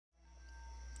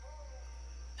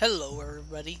Hello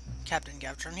everybody, Captain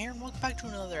Gavtron here, and welcome back to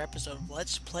another episode of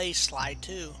Let's Play Sly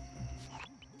 2.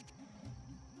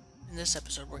 In this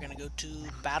episode we're going to go to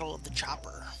Battle of the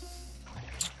Chopper.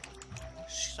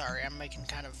 Sorry, I'm making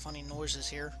kind of funny noises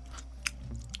here.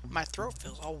 My throat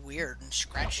feels all weird and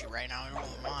scratchy right now, I don't know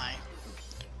why.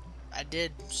 I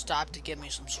did stop to get me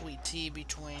some sweet tea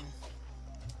between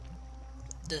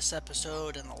this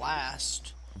episode and the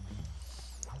last.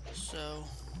 So...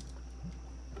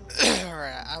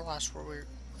 Alright, I lost where we're...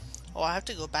 Oh, I have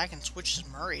to go back and switch to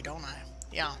Murray, don't I?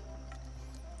 Yeah.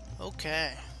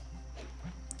 Okay.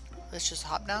 Let's just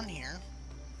hop down here.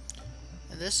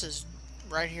 And this is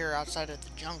right here outside of the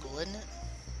jungle, isn't it?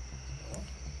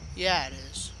 Yeah, it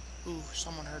is. Ooh,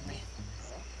 someone heard me.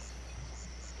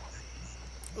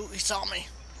 Ooh, he saw me.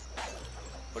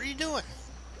 What are you doing?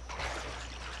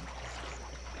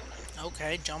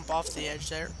 Okay, jump off the edge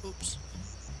there. Oops.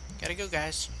 Gotta go,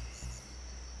 guys.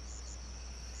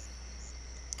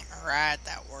 Alright,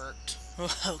 that worked.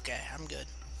 Okay, I'm good.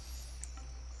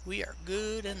 We are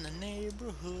good in the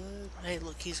neighborhood. Hey,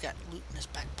 look, he's got loot in his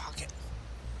back pocket.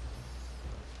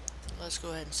 Let's go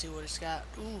ahead and see what he's got.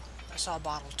 Ooh, I saw a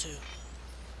bottle too.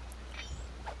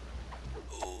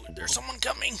 Ooh, there's someone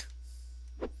coming.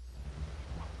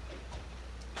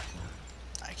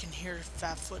 I can hear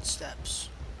fat footsteps.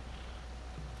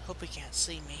 Hope he can't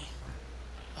see me.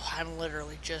 Oh, I'm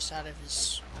literally just out of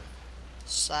his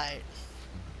sight.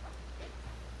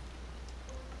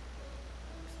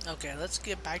 Okay, let's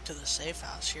get back to the safe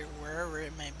house here, wherever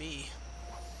it may be.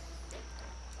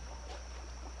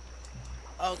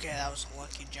 Okay, that was a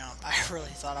lucky jump. I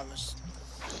really thought I was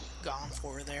gone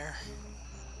for there.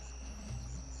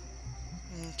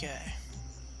 Okay.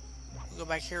 We'll go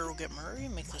back here, we'll get Murray,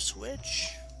 make the switch.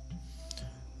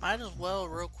 Might as well,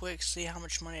 real quick, see how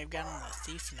much money I've got on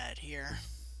the thief net here.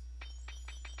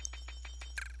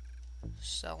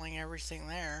 Selling everything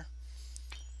there.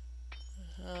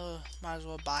 Might as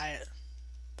well buy it.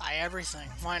 Buy everything.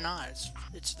 Why not?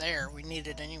 It's there. We need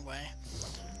it anyway.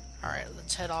 Alright,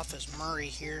 let's head off as Murray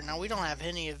here. Now, we don't have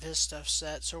any of his stuff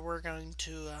set, so we're going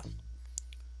to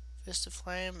Vista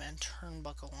Flame and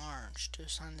Turnbuckle Orange to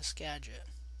assign this gadget.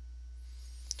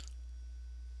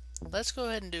 Let's go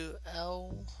ahead and do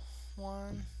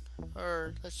L1,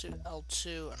 or let's do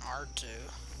L2 and R2.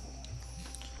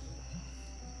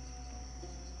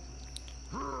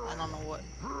 I don't know what...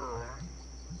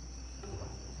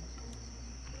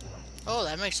 Oh,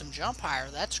 that makes him jump higher.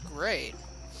 That's great.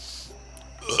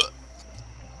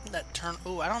 That turn...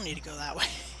 Oh, I don't need to go that way.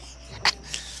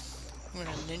 I'm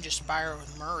gonna ninja spiral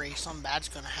with Murray. Something bad's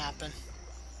gonna happen.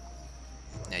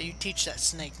 Now, you teach that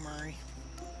snake, Murray.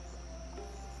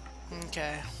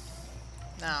 Okay.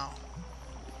 Now,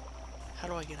 how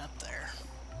do I get up there?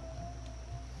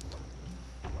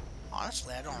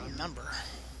 Honestly, I don't remember.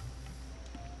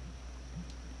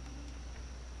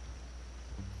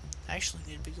 I actually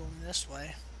need to be going this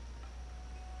way.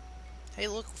 Hey,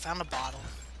 look, we found a bottle.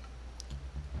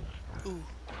 Ooh.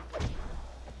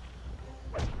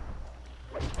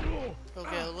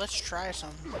 Okay, let's try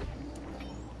some.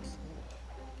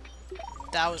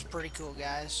 That was pretty cool,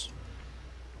 guys.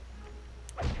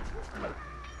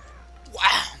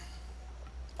 Wow!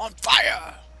 On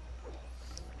fire!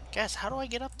 Guys, how do I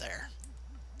get up there?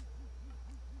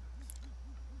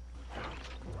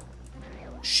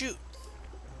 Shoot!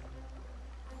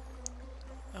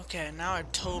 Okay, now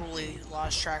I've totally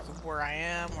lost track of where I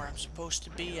am, where I'm supposed to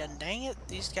be, and dang it,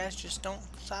 these guys just don't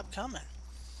stop coming.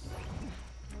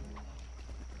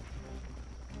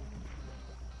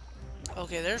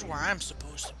 Okay, there's where I'm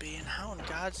supposed to be, and how in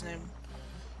God's name...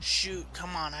 Shoot,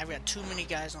 come on, I've got too many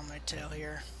guys on my tail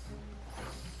here.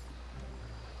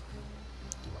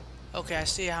 Okay, I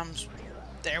see how I'm...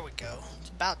 There we go. It's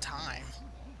about time.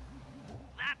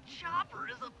 That chopper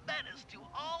is a menace to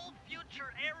all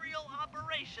future aerial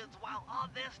operations while on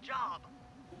this job.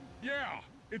 Yeah,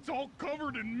 it's all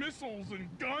covered in missiles and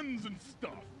guns and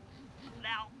stuff.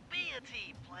 Now be a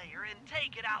team player and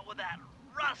take it out with that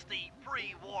rusty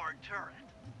pre-war turret.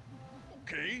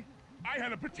 Okay, I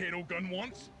had a potato gun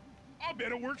once. I'll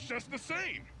bet it works just the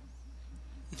same.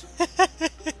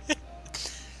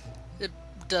 It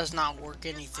does not work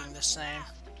anything the same.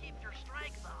 To keep your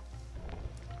strength up.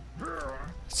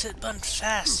 Hit buttons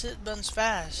fast, hit buttons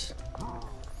fast.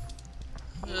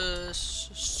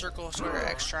 Circle, square,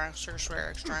 X, triangle, circle, square,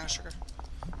 X, triangle, circle.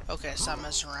 Okay, stop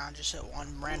messing around, just hit one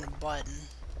random button.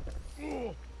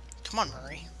 Come on,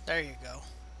 Murray. There you go.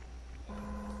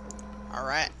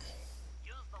 Alright.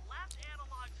 Use the left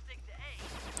analog stick to aim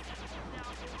and hold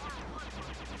down the R1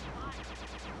 button to fire.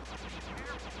 Be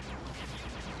careful if you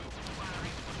continue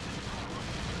firing.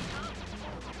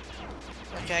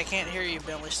 Okay, I can't hear you,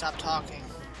 Bentley. Stop talking.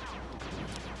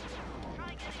 Try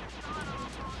getting a shot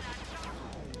off on that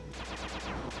chopper.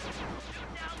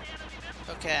 Shoot down the enemy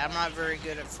missile. Okay, I'm not very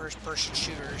good at first-person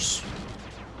shooters.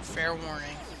 Fair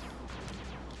warning.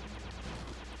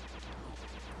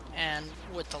 And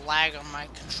with the lag on my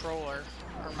controller,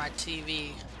 or my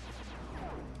TV...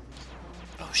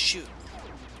 Oh, shoot.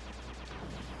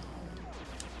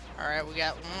 Alright, we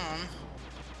got 1,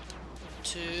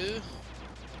 2...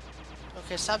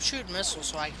 Okay, stop shooting missiles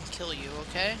so I can kill you,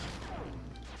 okay?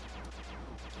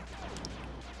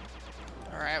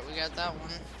 Alright, we got that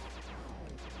one.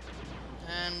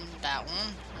 And that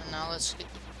one. And now let's get...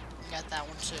 We got that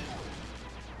one too.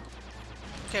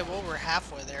 Okay, well, we're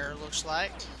halfway there, it looks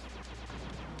like.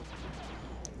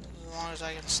 As long as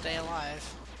I can stay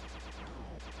alive.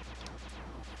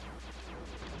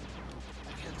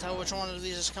 I can't tell which one of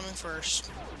these is coming first.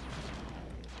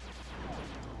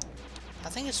 I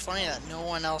think it's funny that no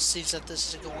one else sees that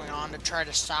this is going on to try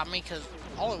to stop me, because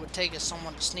all it would take is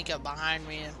someone to sneak up behind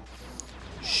me and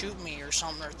shoot me or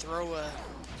something, or throw a...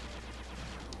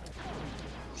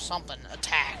 something,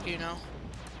 attack, you know?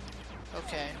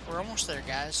 Okay, we're almost there,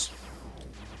 guys.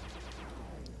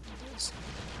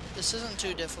 This isn't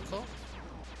too difficult.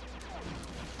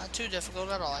 Not too difficult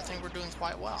at all. I think we're doing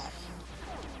quite well.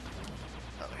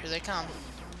 Oh, here they come.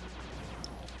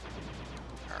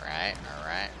 Alright,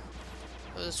 alright.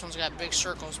 Oh, this one's got big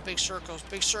circles, big circles,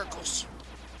 big circles.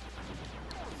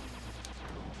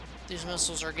 These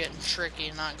missiles are getting tricky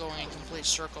and not going in complete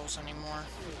circles anymore.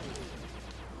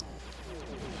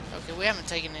 Okay, we haven't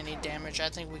taken any damage. I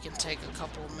think we can take a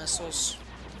couple of missiles.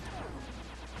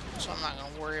 So I'm not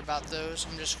going to worry about those.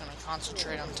 I'm just going to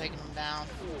concentrate on taking them down.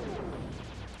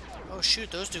 Oh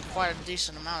shoot, those do quite a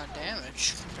decent amount of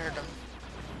damage compared to...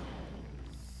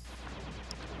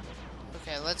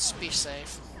 Okay, let's be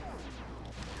safe.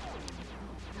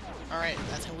 Alright,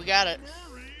 I think we got it.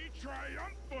 Very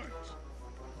triumphant.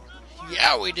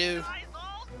 Yeah, we do. Eyes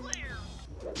all clear.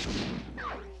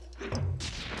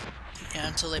 Yeah,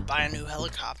 until they buy a new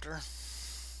helicopter.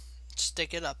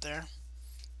 Stick it up there.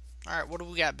 Alright, what do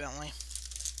we got, Bentley?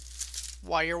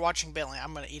 While you're watching Bentley,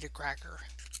 I'm going to eat a cracker.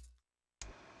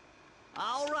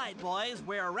 All right, boys,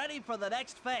 we're ready for the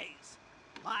next phase.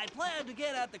 My plan to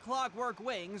get at the Clockwork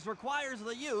Wings requires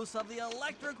the use of the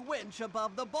electric winch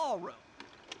above the ballroom.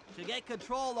 To get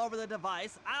control over the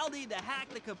device, I'll need to hack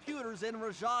the computers in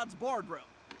Rajad's boardroom.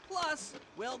 Plus,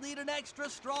 we'll need an extra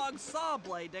strong saw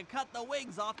blade to cut the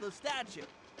wings off the statue.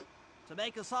 To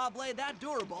make a saw blade that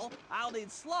durable, I'll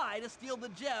need Sly to steal the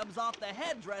gems off the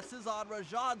headdresses on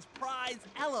Rajad's prize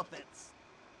elephants.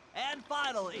 And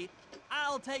finally,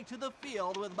 I'll take to the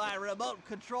field with my remote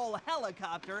control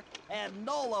helicopter and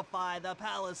nullify the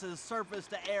palace's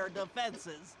surface-to-air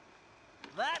defenses.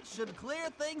 That should clear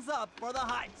things up for the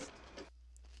heist.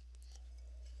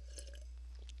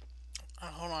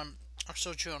 Hold on. I'm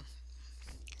still chewing.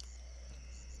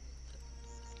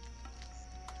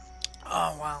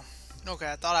 Oh, wow. Okay,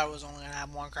 I thought I was only going to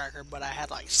have 1 cracker, but I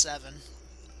had like 7.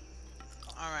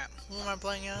 Alright, who am I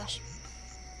playing as?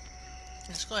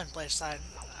 Let's go ahead and play aside.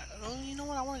 Oh, you know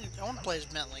what? I want to play as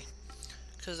Bentley.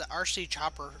 Because the RC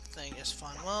chopper thing is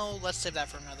fun. Well, let's save that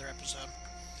for another episode.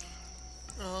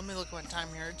 Let me look at my time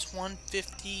here. It's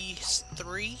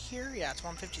 1:53 here? Yeah, it's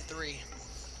 1:53.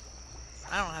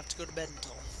 I don't have to go to bed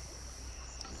until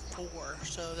 4,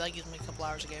 so that gives me a couple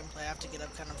hours of gameplay. I have to get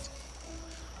up kind of...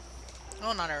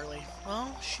 Oh, not early.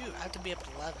 Well, shoot, I have to be up at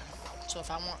 11. So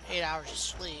if I want 8 hours of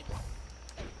sleep,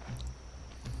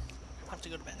 I have to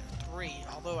go to bed at 3.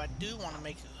 Although I do want to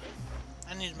make...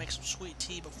 I need to make some sweet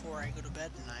tea before I go to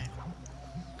bed tonight.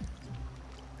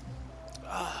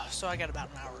 So I got about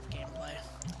an hour of gameplay.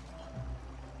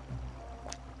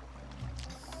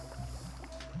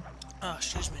 Oh,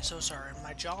 excuse me, so sorry.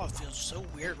 My jaw feels so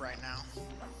weird right now.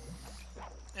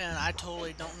 And I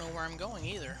totally don't know where I'm going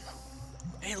either.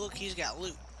 Hey, look, he's got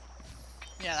loot.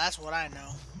 Yeah, that's what I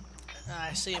know. And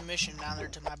I see a mission down there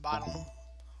to my bottom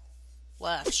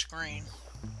left screen.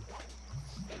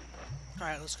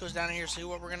 Alright, let's go down here and see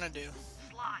what we're gonna do.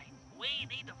 Sly, we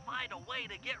need to find a way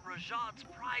to get Rajad's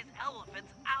prize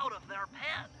elephants out of their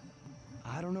pen.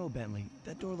 I don't know, Bentley.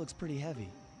 That door looks pretty heavy.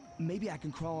 Maybe I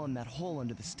can crawl in that hole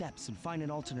under the steps and find an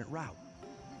alternate route.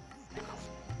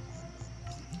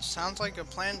 Sounds like a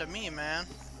plan to me, man.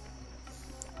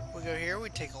 We go here, we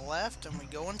take a left, and we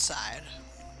go inside.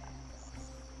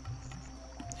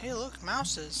 Hey, look,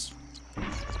 mouses. Ooh.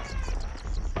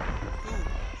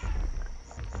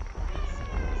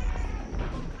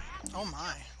 Oh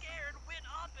my. Scared, went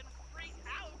up and freaked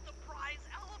out the prize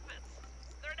elephants.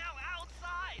 They're now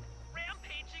outside,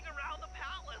 rampaging around the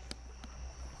palace.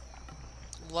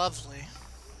 Lovely.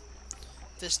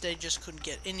 This day just couldn't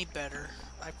get any better.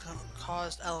 I've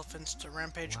caused elephants to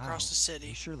rampage across the He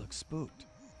city. sure looks spooked.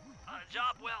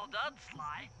 Job well done,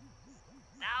 Sly.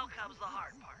 Now comes the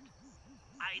hard part.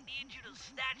 I need you to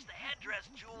snatch the headdress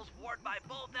jewels worn by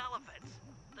both elephants.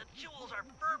 The jewels are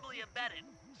firmly embedded,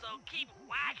 so keep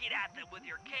whacking at them with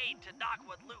your cane to knock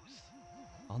one loose.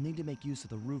 I'll need to make use of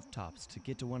the rooftops to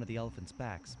get to one of the elephants'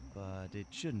 backs, but it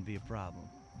shouldn't be a problem.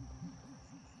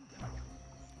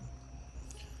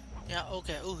 Yeah,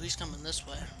 okay. Ooh, he's coming this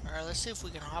way. Alright, let's see if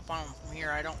we can hop on him from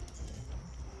here.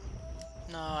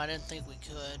 No, I didn't think we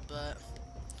could, but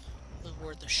it was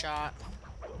worth a shot.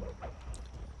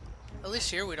 At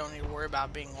least here we don't need to worry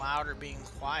about being loud or being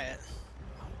quiet.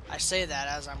 I say that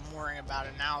as I'm worrying about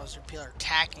it now as people are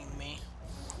attacking me.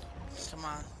 Come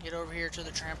on, get over here to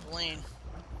the trampoline.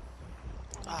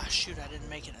 Ah, shoot, I didn't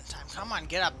make it in time. Come on,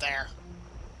 get up there.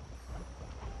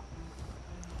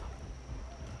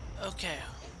 Okay.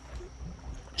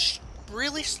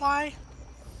 Really, Sly?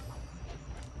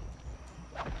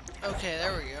 Okay,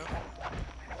 there we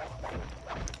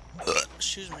go.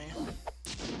 Excuse me.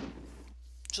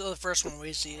 So the first one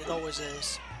we see, it always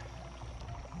is.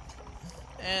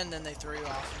 And then they throw you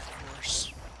off, of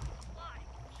course. Sly,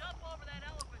 jump over that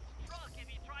elephant's trunk if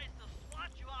he tries to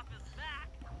swat you off his back.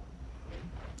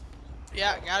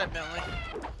 Yeah, got it, Bentley.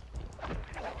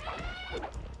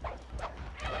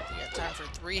 You got time for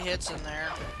 3 hits in there.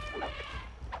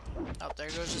 Oh, there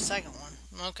goes the second one.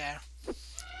 Okay.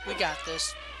 We got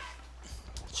this.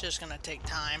 It's just gonna take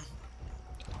time.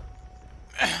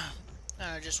 And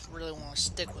I just really want to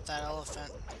stick with that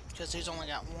elephant because he's only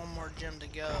got one more gym to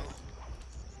go.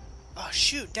 Oh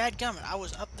shoot, dadgummit, I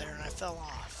was up there and I fell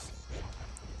off.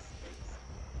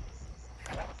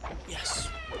 Yes.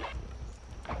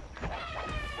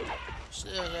 So,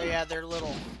 yeah, their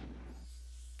little,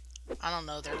 I don't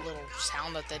know, their little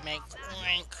sound that they make.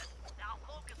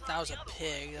 That was a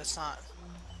pig. That's not,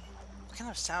 what kind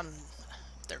of sound?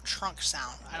 Their trunk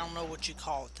sound. I don't know what you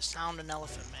call it. The sound an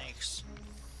elephant makes.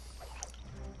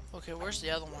 Okay, where's the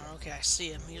other one? Okay, I see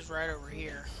him. He's right over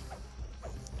here.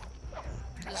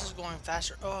 This is going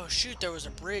faster. Oh shoot, there was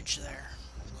a bridge there.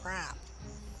 Crap.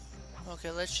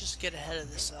 Okay, let's just get ahead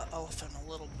of this elephant a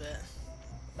little bit.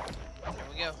 There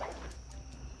we go.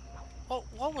 Oh,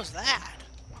 what was that?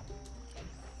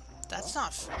 That's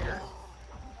not fair.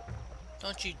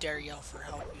 Don't you dare yell for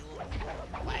help, you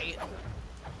little wagon.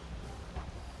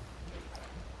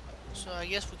 So I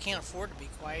guess we can't afford to be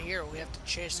quiet here. We have to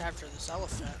chase after this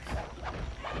elephant.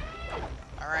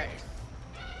 Alright.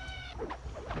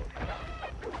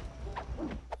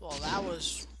 Well, that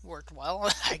worked well,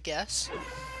 I guess.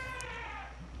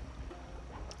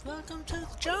 Welcome to the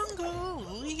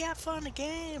jungle. We got fun and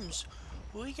games.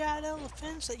 We got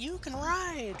elephants that you can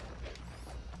ride.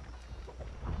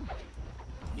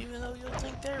 Even though you'll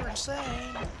think they're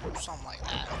insane. Something like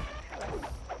that.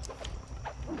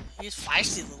 He's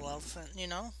feisty little elephant, you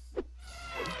know?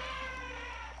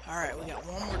 Alright, we got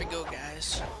one more to go,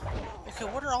 guys. Okay,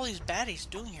 what are all these baddies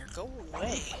doing here? Go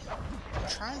away. I'm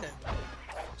trying to...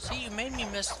 See, you made me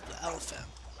miss the elephant.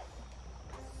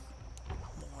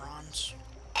 Morons.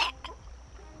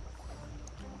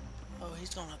 Oh, he's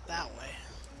going up that way.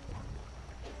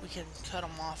 We can cut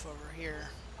him off over here.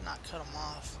 Not cut him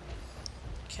off.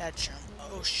 Catch him.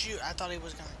 Oh, shoot. I thought he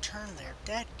was going to turn there.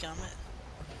 Dadgummit.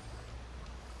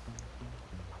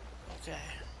 Okay.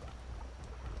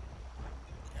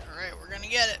 Alright, we're gonna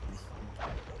get it.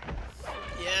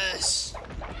 Yes.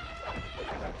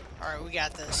 Alright, we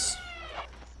got this.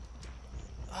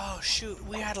 Oh, shoot.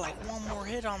 We had like one more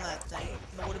hit on that thing.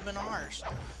 It would have been ours.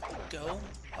 Go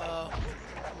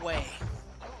away.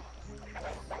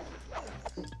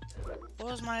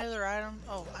 What was my other item?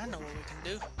 Oh, I know what we can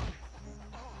do.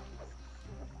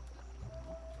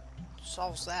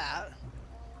 Solves that.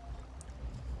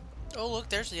 Oh, look,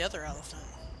 there's the other elephant.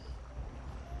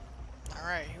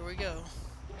 Alright, here we go.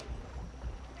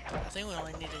 I think we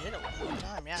only need to hit it one more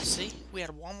time. Yeah, see? We had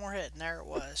one more hit, and there it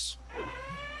was.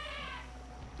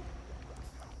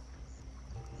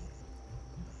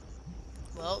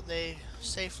 Well, they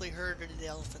safely herded the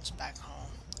elephants back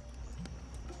home.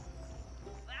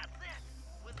 That's it.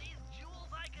 With these jewels,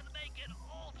 I can make an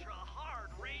ultra-hard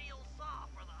radial saw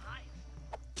for the heist.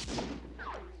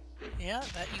 Yeah,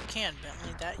 that you can,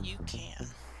 Bentley. That you can.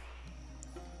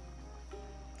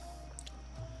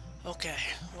 Okay,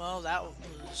 well, that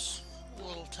was a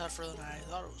little tougher than I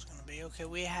thought it was going to be. Okay,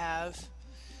 we have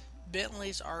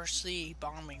Bentley's RC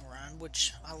bombing run,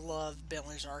 which I love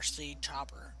Bentley's RC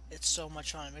chopper. It's so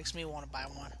much fun. It makes me want to buy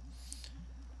one.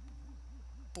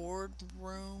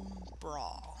 Boardroom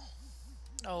Brawl.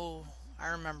 Oh, I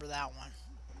remember that one.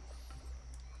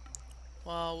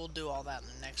 Well, we'll do all that in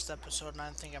the next episode, and I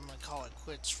think I'm going to call it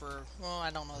quits for... Well, I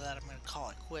don't know that I'm going to call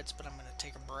it quits, but I'm going to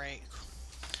take a break.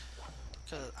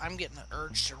 Because I'm getting the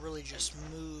urge to really just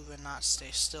move and not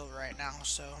stay still right now.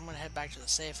 So I'm going to head back to the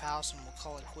safe house, and we'll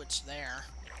call it quits there.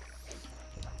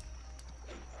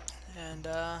 And,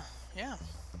 yeah.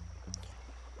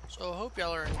 So I hope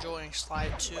y'all are enjoying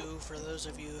Slide 2. For those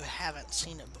of you who haven't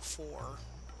seen it before,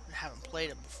 and haven't played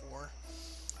it before,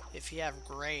 if you have,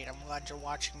 great. I'm glad you're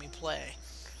watching me play.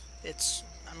 It's,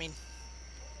 I mean,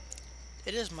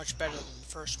 it is much better than the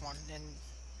first one, and,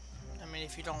 I mean,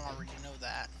 if you don't already know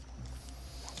that.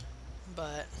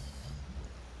 But,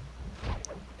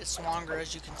 it's longer,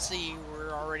 as you can see.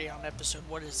 We're already on episode,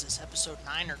 what is this, episode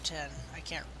 9 or 10? I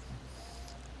can't,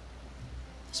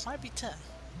 this might be 10.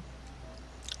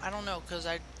 I don't know, because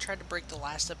I tried to break the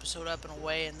last episode up in a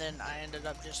way, and then I ended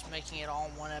up just making it all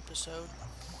in one episode.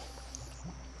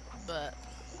 But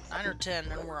 9 or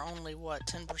 10, and we're only, what,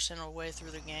 10% of the way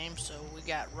through the game, so we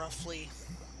got roughly,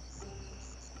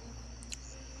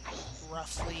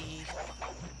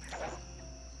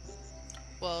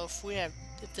 well,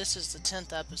 if this is the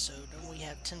 10th episode, and we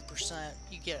have 10%,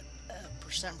 you get a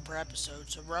percent per episode,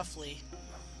 so roughly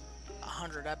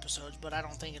 100 episodes, but I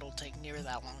don't think it'll take near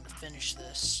that long to finish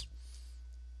this.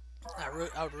 I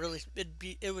would really,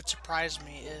 it would surprise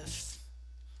me if,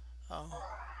 I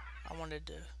wanted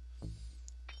to,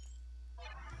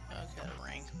 okay, the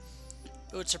ring.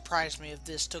 It would surprise me if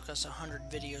this took us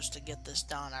 100 videos to get this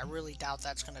done. I really doubt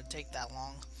that's going to take that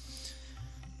long.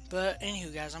 But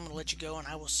anywho, guys, I'm going to let you go, and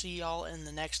I will see y'all in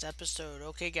the next episode.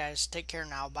 Okay, guys, take care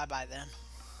now. Bye-bye then.